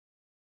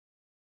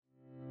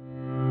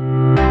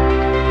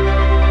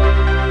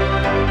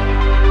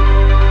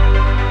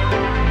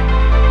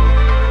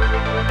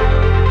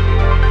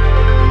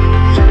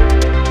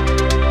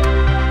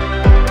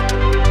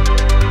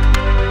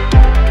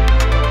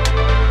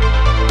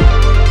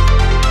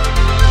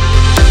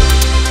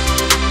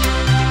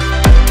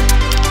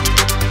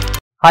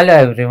Hello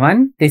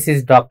everyone, this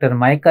is Dr.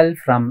 Michael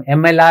from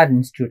MLR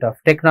Institute of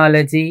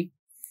Technology.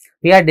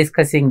 We are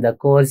discussing the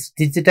course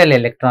Digital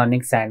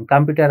Electronics and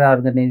Computer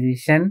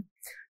Organization.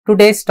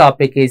 Today's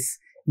topic is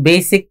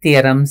Basic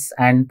Theorems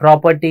and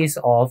Properties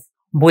of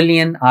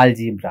Boolean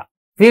Algebra.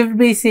 We will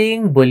be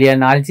seeing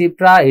Boolean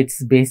Algebra,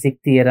 its basic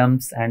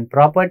theorems and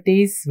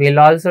properties. We will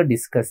also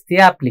discuss the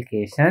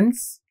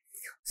applications.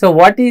 So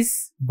what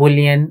is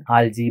Boolean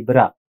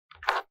Algebra?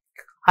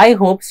 I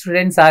hope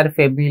students are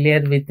familiar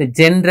with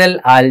general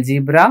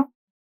algebra,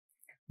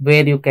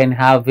 where you can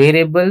have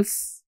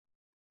variables.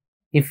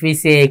 If we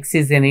say x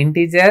is an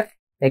integer,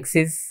 x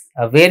is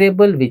a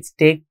variable which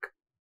take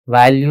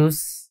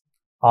values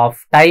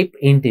of type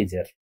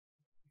integer.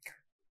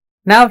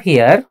 Now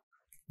here,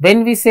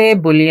 when we say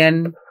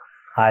Boolean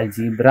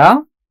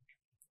algebra,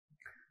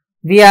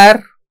 we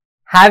are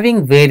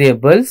having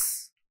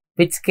variables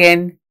which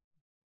can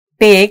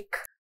take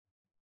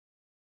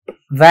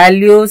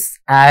values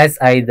as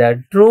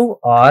either true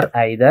or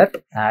either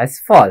as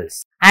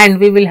false, and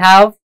we will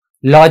have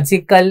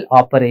logical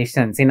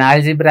operations in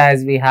algebra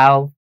as we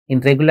have in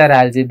regular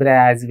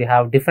algebra, as we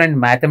have different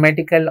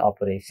mathematical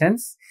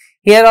operations.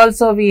 Here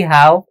also we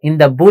have, in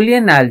the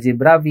Boolean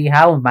algebra, we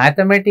have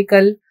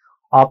mathematical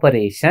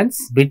operations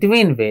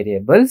between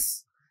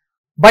variables,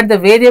 but the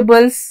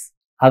variables,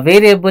 a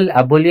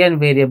Boolean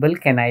variable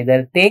can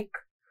either take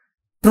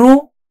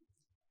true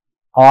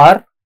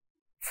or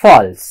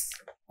false.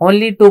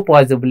 Only two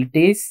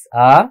possibilities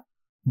a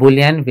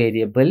Boolean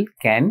variable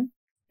can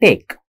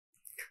take.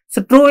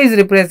 So true is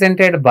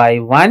represented by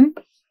 1,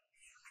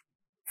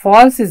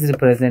 false is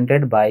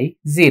represented by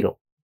 0.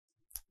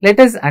 Let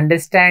us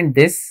understand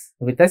this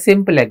with a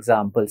simple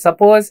example.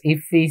 Suppose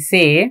if we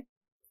say,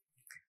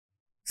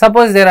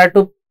 suppose there are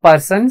two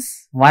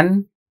persons,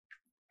 one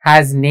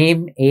has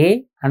name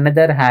A,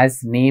 another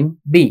has name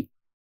B.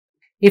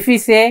 If we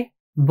say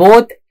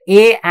both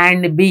A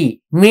and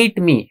B meet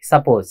me,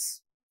 suppose,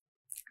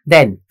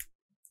 then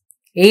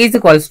A is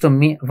equals to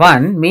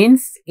 1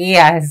 means A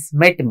has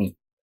met me.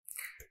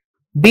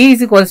 B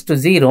is equals to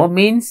 0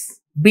 means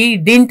B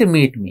didn't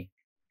meet me.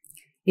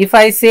 If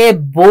I say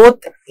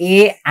both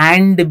A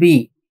and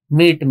B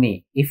meet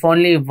me, if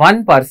only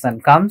one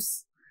person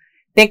comes,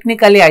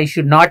 technically I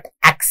should not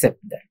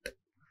accept that.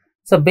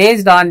 So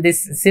based on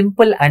this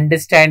simple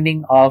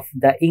understanding of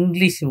the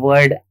English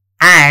word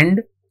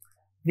and,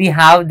 we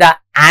have the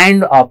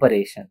AND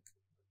operation.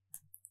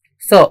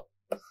 So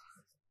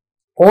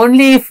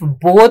only if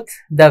both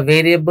the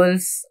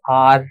variables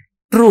are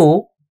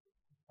true,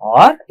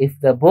 or if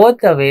both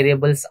the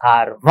variables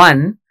are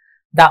 1,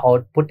 the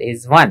output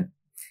is 1.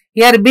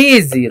 Here B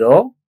is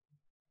 0.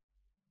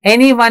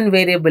 Any one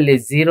variable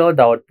is 0,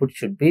 the output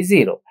should be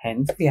 0.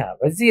 Hence we have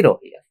a 0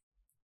 here.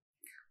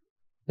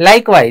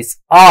 Likewise,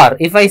 or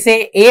if I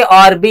say A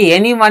or B,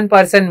 any one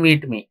person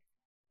meet me.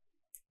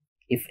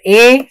 If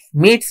A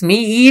meets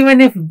me, even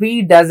if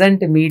B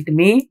doesn't meet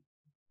me,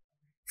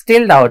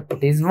 still the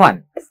output is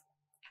 1.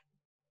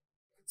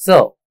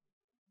 So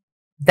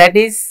that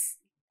is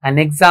an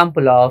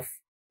example of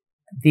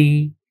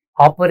the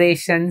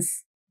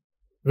operations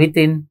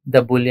within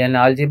the Boolean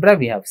algebra.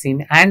 We have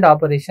seen AND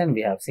operation,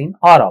 we have seen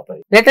OR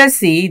operation. Let us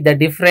see the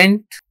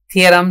different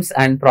theorems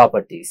and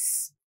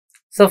properties.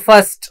 So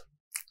first,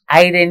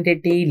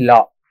 identity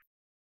law.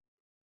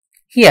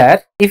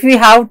 Here, if we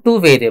have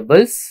two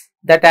variables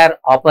that are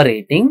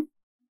operating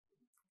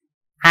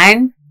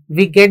and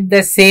we get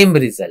the same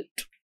result.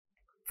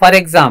 For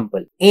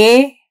example,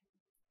 A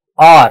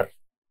or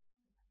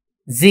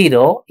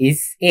 0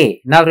 is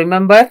A. Now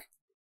remember,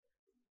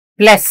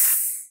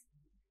 plus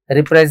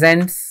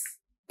represents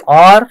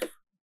or,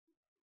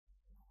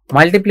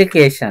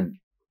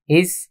 multiplication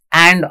is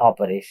AND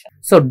operation.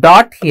 So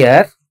dot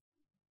here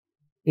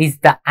is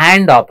the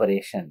AND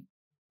operation.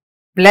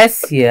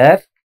 Plus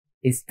here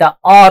is the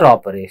OR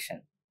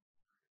operation.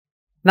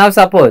 Now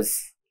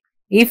suppose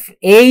if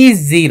A is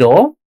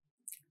 0,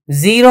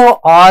 0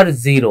 or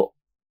 0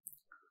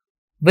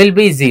 will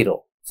be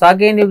 0. So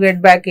again you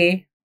get back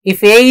A.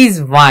 If A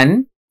is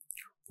 1,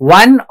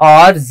 1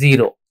 or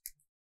 0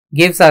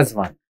 gives us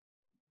 1.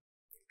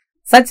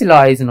 Such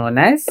law is known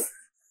as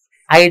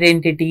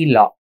identity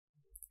law.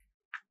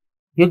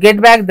 You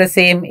get back the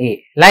same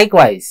A.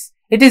 Likewise,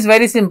 it is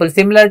very simple,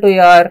 similar to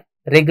your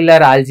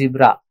regular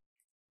algebra.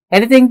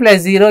 Anything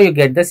plus 0, you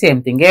get the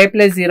same thing. A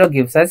plus 0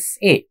 gives us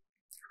A.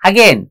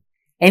 Again,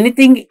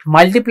 anything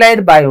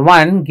multiplied by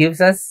 1 gives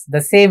us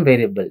the same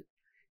variable.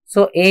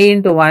 So A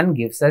into 1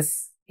 gives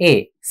us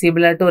A.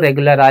 Similar to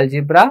regular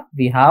algebra,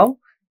 we have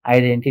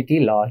identity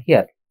law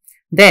here.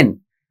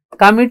 Then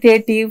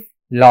commutative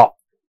law.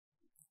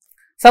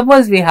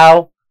 Suppose we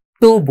have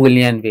two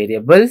Boolean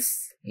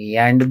variables A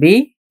and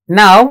B.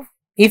 Now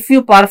if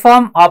you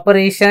perform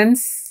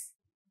operations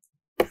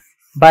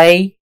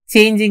by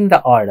changing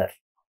the order,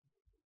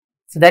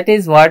 so that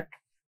is what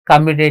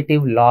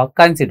commutative law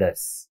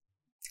considers.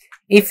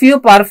 If you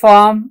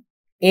perform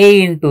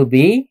A into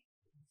B,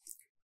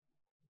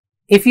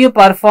 if you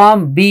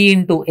perform B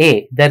into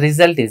A, the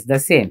result is the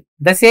same.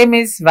 The same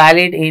is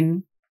valid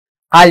in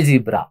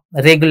algebra,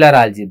 regular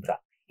algebra.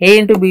 A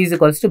into B is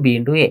equals to B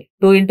into A.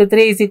 2 into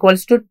 3 is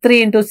equals to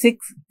 3 into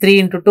 6. 3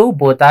 into 2,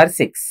 both are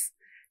 6.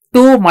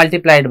 2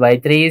 multiplied by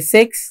 3 is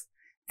 6.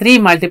 3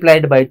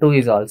 multiplied by 2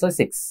 is also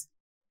 6.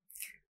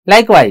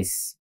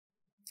 Likewise,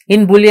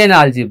 in Boolean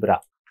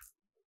algebra,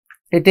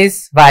 it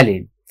is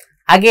valid.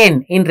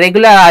 Again, in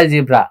regular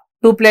algebra,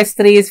 2 plus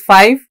 3 is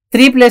 5.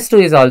 3 plus 2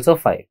 is also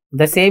 5.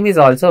 The same is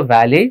also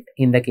valid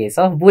in the case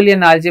of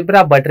Boolean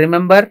algebra. But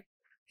remember,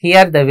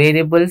 here the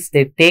variables,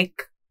 they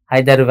take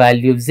either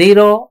value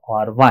 0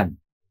 or 1.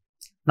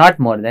 Not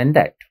more than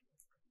that.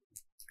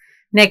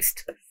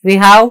 Next, we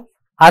have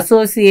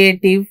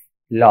associative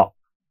law.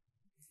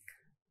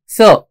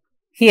 So,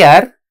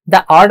 here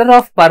the order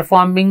of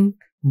performing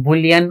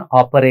Boolean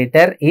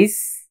operator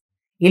is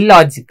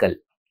illogical.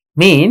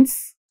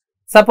 Means,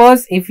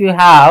 suppose if you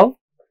have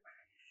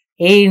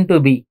A into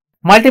B,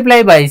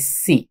 multiply by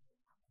C.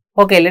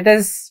 Okay, let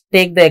us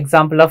take the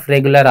example of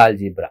regular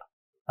algebra.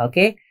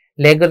 Okay,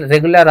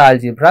 regular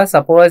algebra,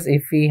 suppose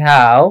if we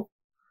have,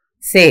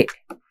 say,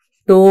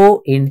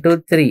 2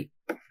 into 3,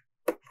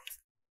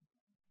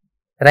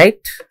 right?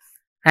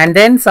 And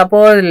then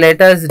suppose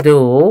let us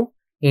do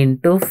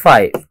into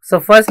 5. So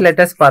first let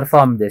us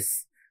perform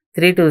this.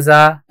 3 2s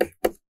are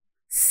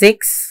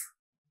 6.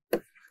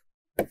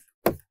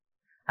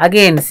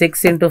 Again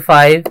 6 into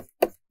 5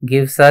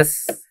 gives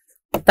us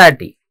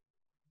 30.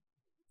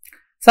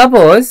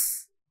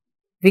 Suppose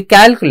we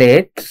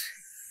calculate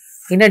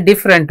in a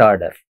different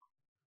order.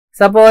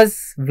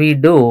 Suppose we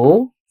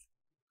do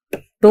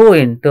 2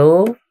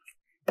 into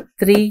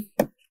 3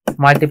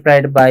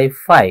 multiplied by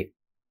 5.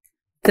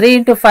 3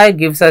 into 5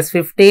 gives us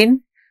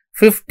 15.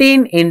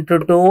 15 into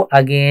 2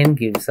 again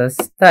gives us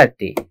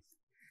 30.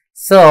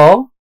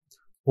 So,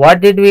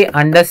 what did we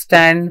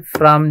understand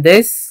from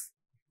this?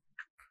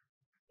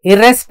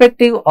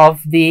 Irrespective of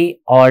the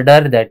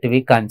order that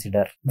we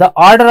consider, the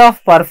order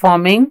of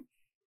performing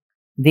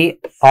the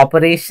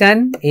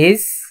operation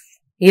is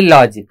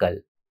illogical.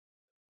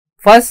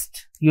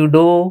 First, you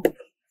do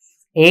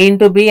A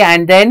into B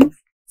and then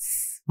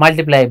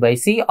multiply by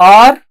C,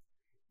 or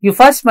you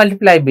first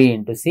multiply B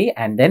into C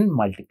and then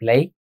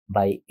multiply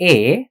by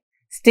A.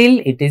 Still,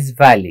 it is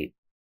valid.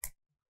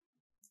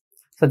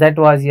 So, that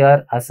was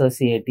your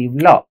associative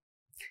law.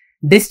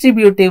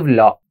 Distributive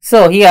law.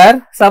 So,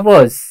 here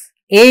suppose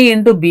A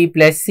into B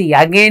plus C,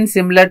 again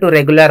similar to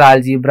regular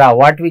algebra.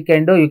 What we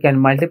can do, you can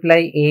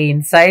multiply A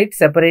inside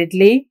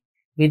separately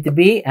with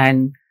B,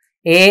 and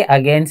A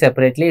again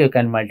separately you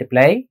can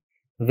multiply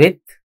with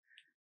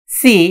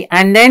C,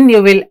 and then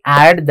you will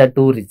add the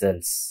two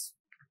results.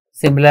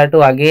 Similar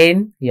to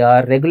again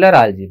your regular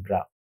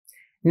algebra.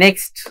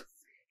 Next,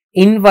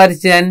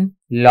 inversion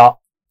law.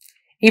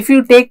 If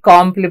you take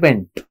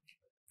complement,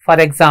 for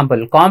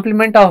example,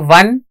 complement of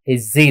 1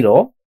 is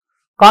 0,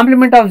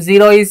 complement of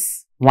 0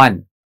 is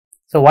 1.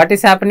 So, what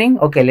is happening?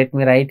 Okay, let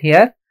me write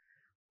here.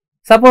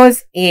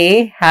 Suppose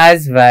A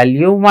has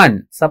value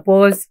 1.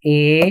 Suppose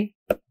A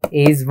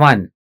is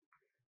 1.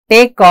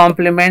 Take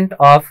complement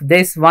of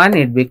this 1,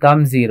 it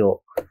becomes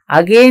 0.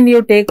 Again,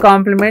 you take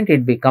complement,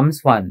 it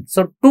becomes 1.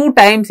 So, 2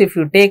 times if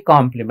you take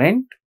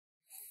complement,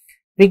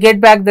 we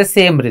get back the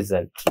same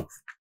result.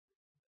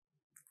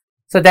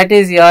 So, that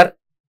is your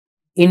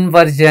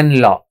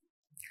inversion law.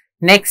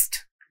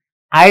 Next,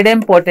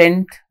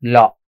 idempotent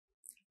law.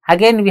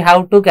 Again, we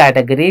have two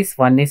categories.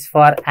 One is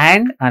for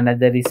AND,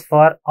 another is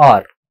for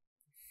OR.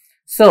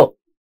 So,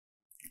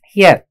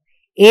 here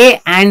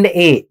A and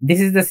A, this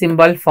is the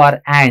symbol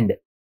for AND.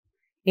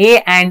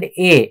 A and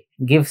A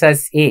gives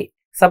us A.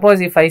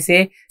 Suppose if I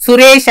say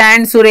Suresh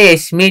and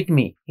Suresh meet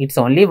me, it's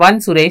only one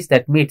Suresh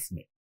that meets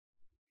me.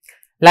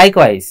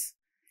 Likewise,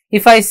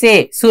 if I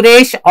say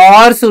Suresh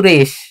or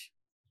Suresh,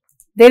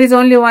 there is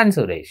only one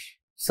Suresh.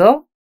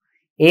 So,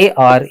 A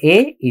or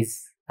A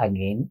is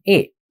again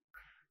A.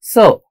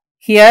 So,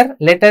 here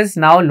let us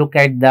now look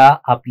at the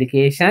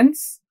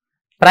applications.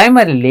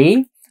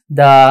 Primarily,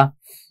 the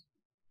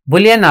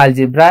Boolean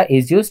algebra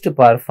is used to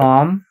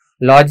perform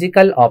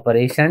logical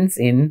operations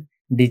in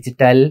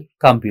digital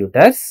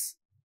computers.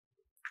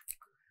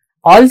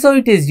 Also,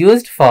 it is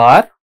used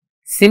for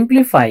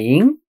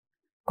simplifying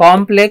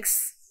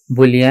complex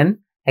Boolean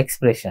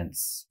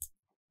expressions.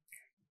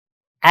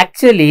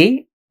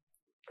 Actually,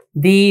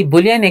 the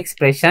Boolean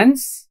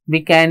expressions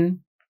we can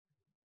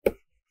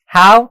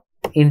have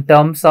in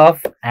terms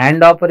of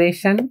AND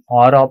operation,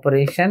 OR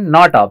operation,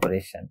 NOT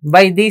operation.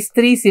 By these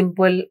three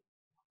simple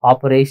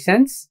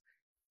operations,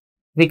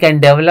 we can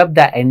develop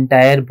the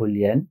entire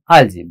Boolean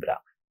algebra.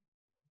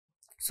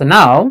 So,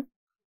 now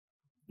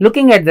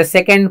looking at the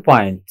second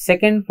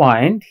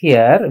point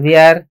here, we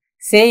are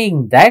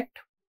saying that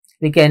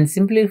we can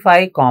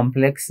simplify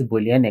complex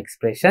Boolean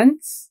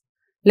expressions.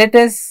 Let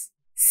us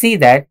see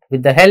that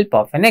with the help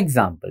of an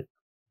example.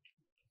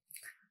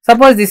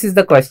 Suppose this is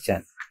the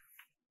question.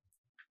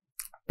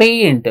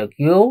 P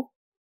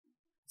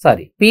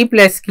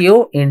plus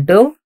Q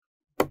into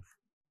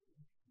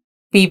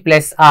P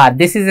plus R.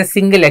 This is a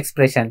single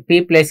expression.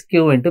 P plus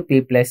Q into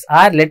P plus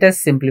R. Let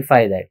us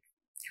simplify that.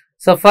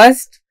 So,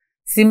 first,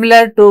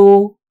 similar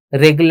to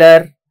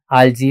regular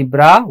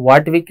algebra,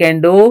 what we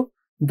can do,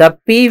 the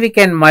P we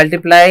can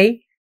multiply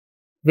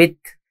with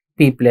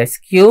P plus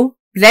Q,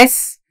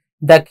 plus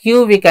the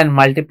Q we can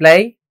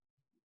multiply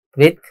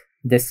with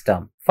this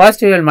term.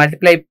 First we will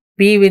multiply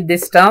P with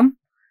this term,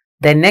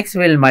 then next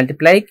we will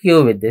multiply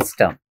Q with this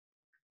term.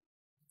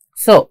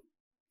 So,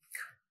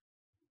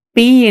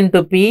 P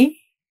into P,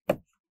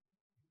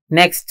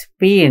 next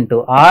P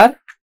into R,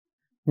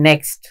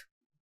 next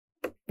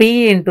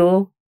P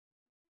into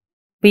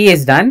P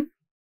is done.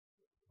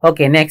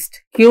 Okay,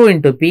 next Q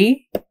into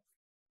P,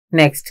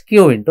 next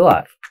Q into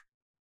R.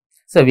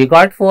 So, we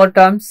got 4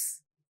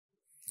 terms.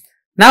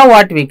 Now,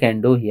 what we can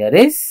do here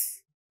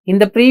is, in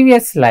the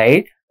previous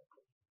slide,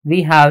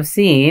 we have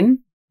seen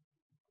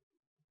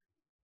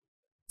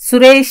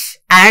Suresh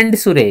and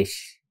Suresh.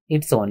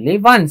 It's only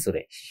one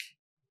Suresh,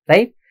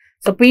 right?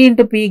 So, P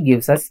into P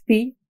gives us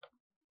P.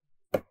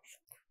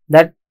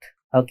 That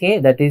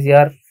is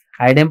your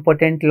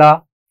idempotent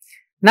law.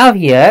 Now,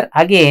 here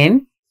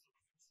again,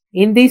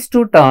 in these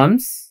two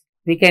terms,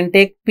 we can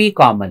take P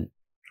common.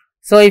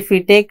 So, if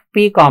we take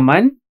P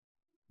common,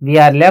 we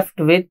are left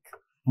with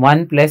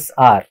 1 plus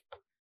R.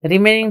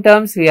 Remaining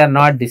terms we are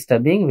not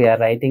disturbing, we are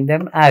writing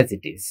them as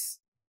it is.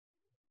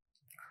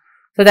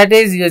 So, that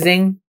is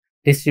using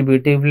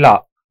distributive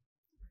law.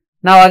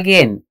 Now,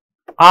 again,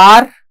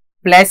 R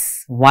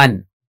plus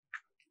 1.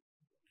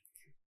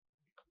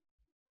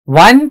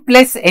 1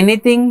 plus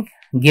anything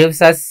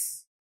gives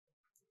us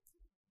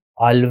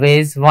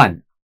always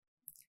 1.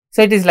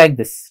 So, it is like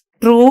this.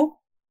 True,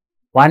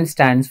 1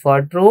 stands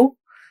for true.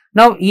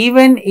 Now,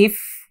 even if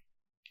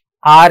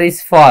R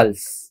is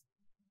false,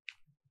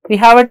 we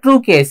have a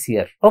true case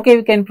here. Okay,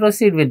 we can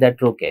proceed with the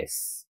true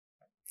case.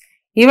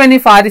 Even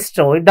if R is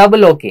true,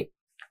 double okay.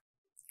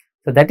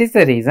 So, that is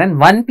the reason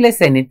 1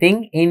 plus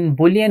anything in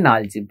Boolean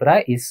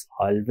algebra is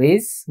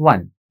always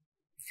 1.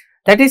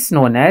 That is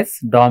known as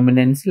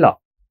dominance law.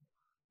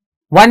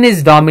 1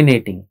 is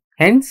dominating.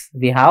 Hence,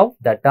 we have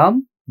the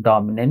term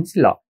dominance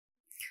law.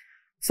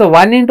 So,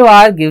 1 into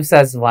R gives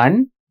us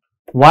 1.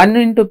 1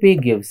 into P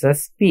gives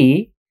us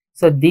P.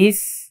 So,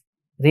 these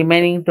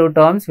remaining two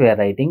terms we are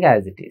writing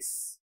as it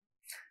is.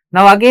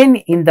 Now, again,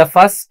 in the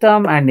first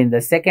term and in the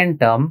second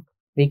term,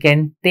 we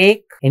can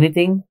take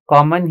anything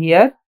common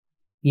here.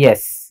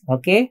 Yes,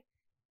 okay.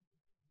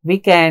 We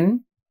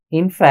can,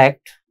 in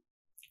fact,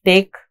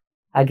 take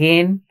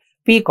again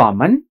P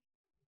common.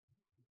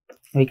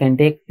 We can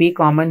take P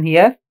common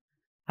here,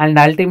 and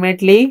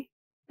ultimately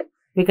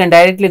we can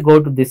directly go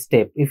to this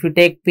step. If you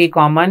take P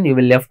common, you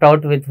will left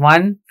out with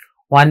 1.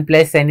 1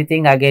 plus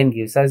anything again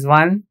gives us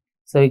 1.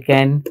 So, you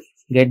can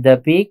get the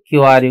P,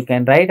 QR you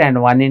can write,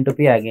 and 1 into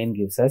P again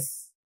gives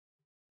us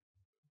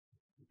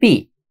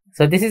P.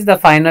 So, this is the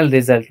final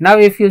result. Now,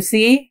 if you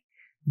see,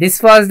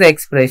 this was the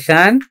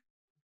expression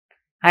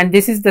and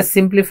this is the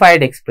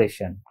simplified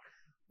expression.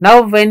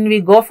 Now, when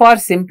we go for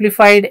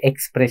simplified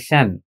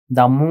expression,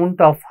 the amount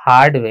of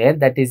hardware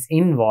that is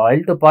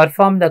involved to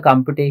perform the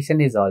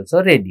computation is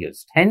also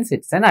reduced. Hence,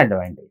 it's an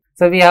advantage.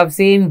 So, we have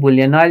seen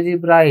Boolean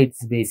algebra,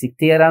 its basic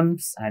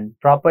theorems and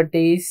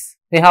properties.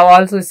 We have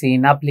also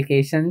seen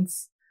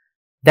applications.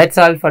 That's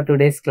all for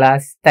today's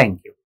class.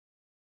 Thank you.